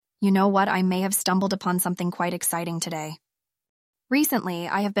You know what? I may have stumbled upon something quite exciting today. Recently,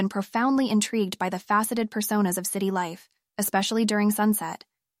 I have been profoundly intrigued by the faceted personas of city life, especially during sunset.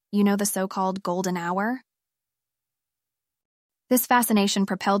 You know, the so-called golden hour? This fascination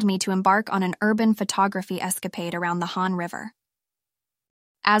propelled me to embark on an urban photography escapade around the Han River.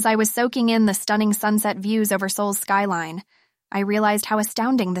 As I was soaking in the stunning sunset views over Seoul's skyline, I realized how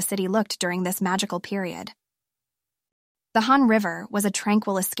astounding the city looked during this magical period. The Han River was a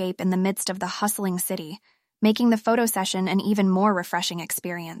tranquil escape in the midst of the hustling city, making the photo session an even more refreshing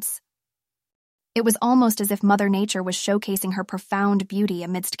experience. It was almost as if Mother Nature was showcasing her profound beauty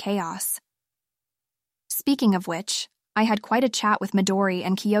amidst chaos. Speaking of which, I had quite a chat with Midori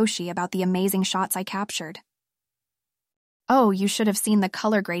and Kiyoshi about the amazing shots I captured. Oh, you should have seen the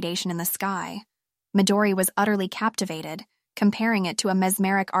color gradation in the sky. Midori was utterly captivated, comparing it to a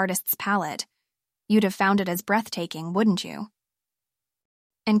mesmeric artist's palette. You'd have found it as breathtaking, wouldn't you?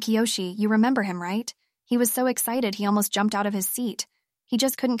 And Kiyoshi, you remember him, right? He was so excited he almost jumped out of his seat. He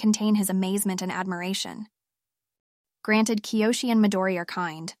just couldn't contain his amazement and admiration. Granted, Kiyoshi and Midori are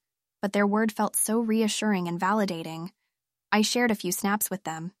kind, but their word felt so reassuring and validating. I shared a few snaps with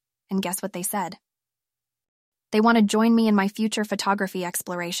them, and guess what they said? They want to join me in my future photography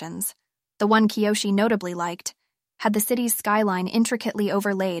explorations. The one Kiyoshi notably liked had the city's skyline intricately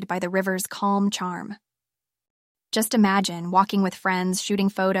overlaid by the river's calm charm. Just imagine walking with friends, shooting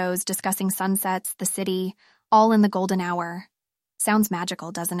photos, discussing sunsets, the city, all in the golden hour. Sounds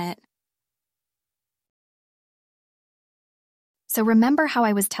magical, doesn't it? So remember how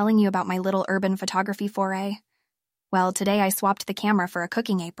I was telling you about my little urban photography foray? Well, today I swapped the camera for a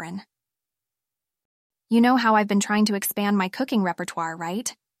cooking apron. You know how I've been trying to expand my cooking repertoire,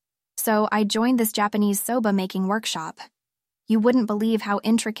 right? So I joined this Japanese soba-making workshop. You wouldn't believe how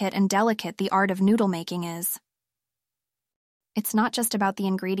intricate and delicate the art of noodle making is. It's not just about the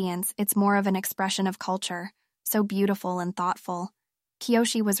ingredients, it's more of an expression of culture, so beautiful and thoughtful.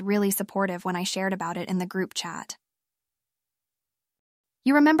 Kiyoshi was really supportive when I shared about it in the group chat.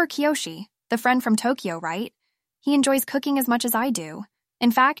 You remember Kiyoshi, the friend from Tokyo, right? He enjoys cooking as much as I do.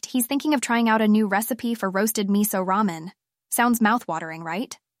 In fact, he's thinking of trying out a new recipe for roasted miso ramen. Sounds mouthwatering,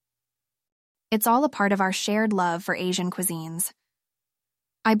 right? It's all a part of our shared love for Asian cuisines.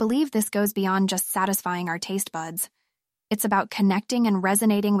 I believe this goes beyond just satisfying our taste buds. It's about connecting and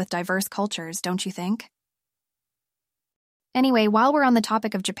resonating with diverse cultures, don't you think? Anyway, while we're on the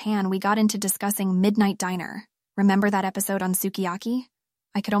topic of Japan, we got into discussing Midnight Diner. Remember that episode on Sukiyaki?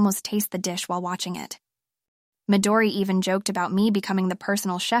 I could almost taste the dish while watching it. Midori even joked about me becoming the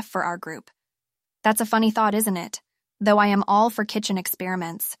personal chef for our group. That's a funny thought, isn't it? Though I am all for kitchen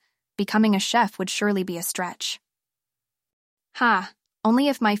experiments, becoming a chef would surely be a stretch. Only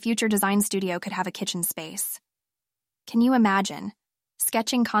if my future design studio could have a kitchen space. Can you imagine?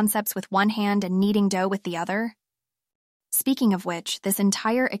 Sketching concepts with one hand and kneading dough with the other? Speaking of which, this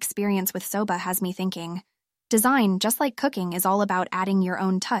entire experience with soba has me thinking, design, just like cooking, is all about adding your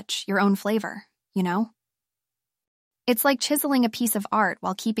own touch, your own flavor, you know? It's like chiseling a piece of art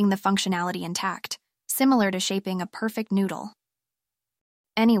while keeping the functionality intact, similar to shaping a perfect noodle.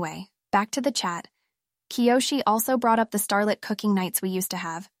 Anyway, back to the chat. Kiyoshi also brought up the starlit cooking nights we used to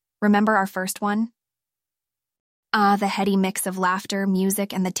have. Remember our first one? The heady mix of laughter,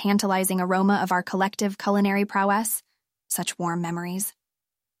 music, and the tantalizing aroma of our collective culinary prowess. Such warm memories.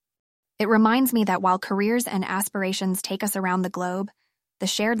 It reminds me that while careers and aspirations take us around the globe, the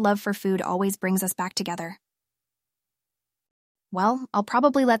shared love for food always brings us back together. Well, I'll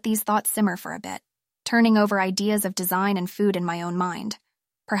probably let these thoughts simmer for a bit, turning over ideas of design and food in my own mind.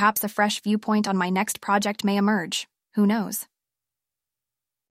 Perhaps a fresh viewpoint on my next project may emerge. Who knows?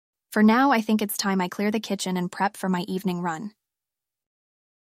 For now, I think it's time I clear the kitchen and prep for my evening run.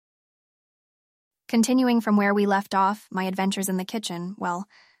 Continuing from where we left off, my adventures in the kitchen,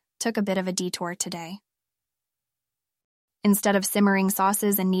 took a bit of a detour today. Instead of simmering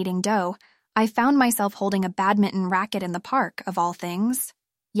sauces and kneading dough, I found myself holding a badminton racket in the park, of all things.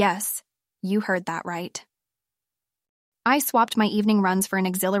 Yes, you heard that right. I swapped my evening runs for an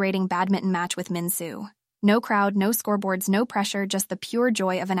exhilarating badminton match with Min-Soo. No crowd, no scoreboards, no pressure, just the pure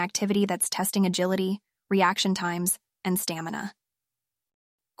joy of an activity that's testing agility, reaction times, and stamina.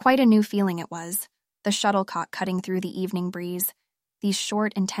 Quite a new feeling it was, the shuttlecock cutting through the evening breeze, these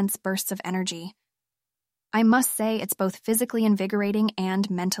short, intense bursts of energy. I must say it's both physically invigorating and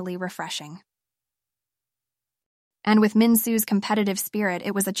mentally refreshing. And with Min-Soo's competitive spirit,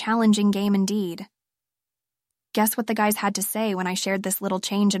 it was a challenging game indeed. Guess what the guys had to say when I shared this little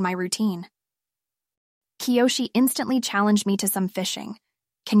change in my routine? Kiyoshi instantly challenged me to some fishing.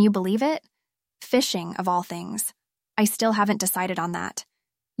 Can you believe it? Fishing, of all things. I still haven't decided on that.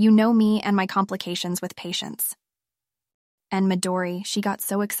 You know me and my complications with patience. And Midori, she got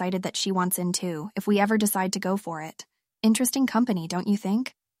so excited that she wants in too, if we ever decide to go for it. Interesting company, don't you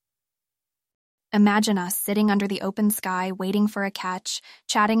think? Imagine us sitting under the open sky, waiting for a catch,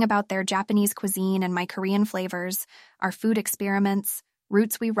 chatting about their Japanese cuisine and my Korean flavors, our food experiments,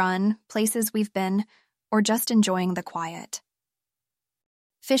 routes we run, places we've been, or just enjoying the quiet.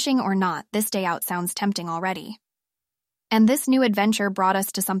 Fishing or not, this day out sounds tempting already. And this new adventure brought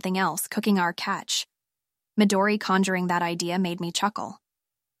us to something else, cooking our catch. Midori conjuring that idea made me chuckle.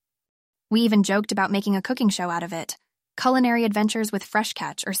 We even joked about making a cooking show out of it, culinary adventures with fresh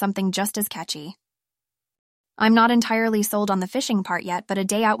catch or something just as catchy. I'm not entirely sold on the fishing part yet, but a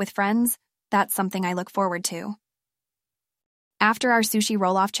day out with friends, that's something I look forward to. After our sushi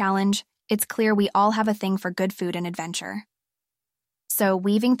roll-off challenge, it's clear we all have a thing for good food and adventure. So,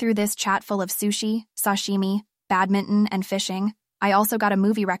 weaving through this chat full of sushi, sashimi, badminton, and fishing, I also got a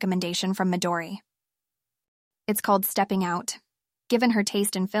movie recommendation from Midori. It's called Stepping Out. Given her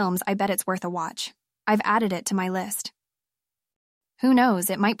taste in films, I bet it's worth a watch. I've added it to my list. Who knows,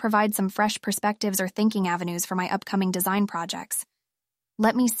 it might provide some fresh perspectives or thinking avenues for my upcoming design projects.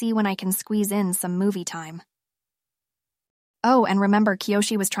 Let me see when I can squeeze in some movie time. Oh, and remember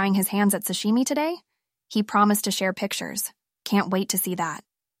Kiyoshi was trying his hands at sashimi today? He promised to share pictures. Can't wait to see that.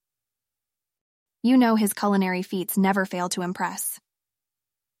 You know his culinary feats never fail to impress.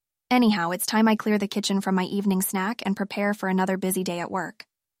 Anyhow, it's time I clear the kitchen from my evening snack and prepare for another busy day at work.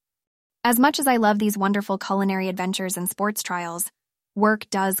 As much as I love these wonderful culinary adventures and sports trials, work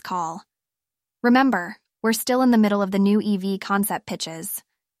does call. Remember, we're still in the middle of the new EV concept pitches.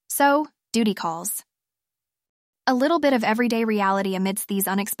 So, duty calls. A little bit of everyday reality amidst these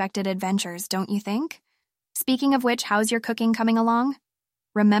unexpected adventures, don't you think? Speaking of which, how's your cooking coming along?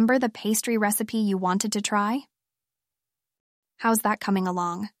 Remember the pastry recipe you wanted to try? How's that coming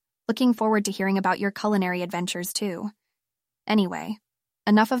along? Looking forward to hearing about your culinary adventures too. Anyway,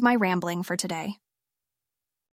 enough of my rambling for today.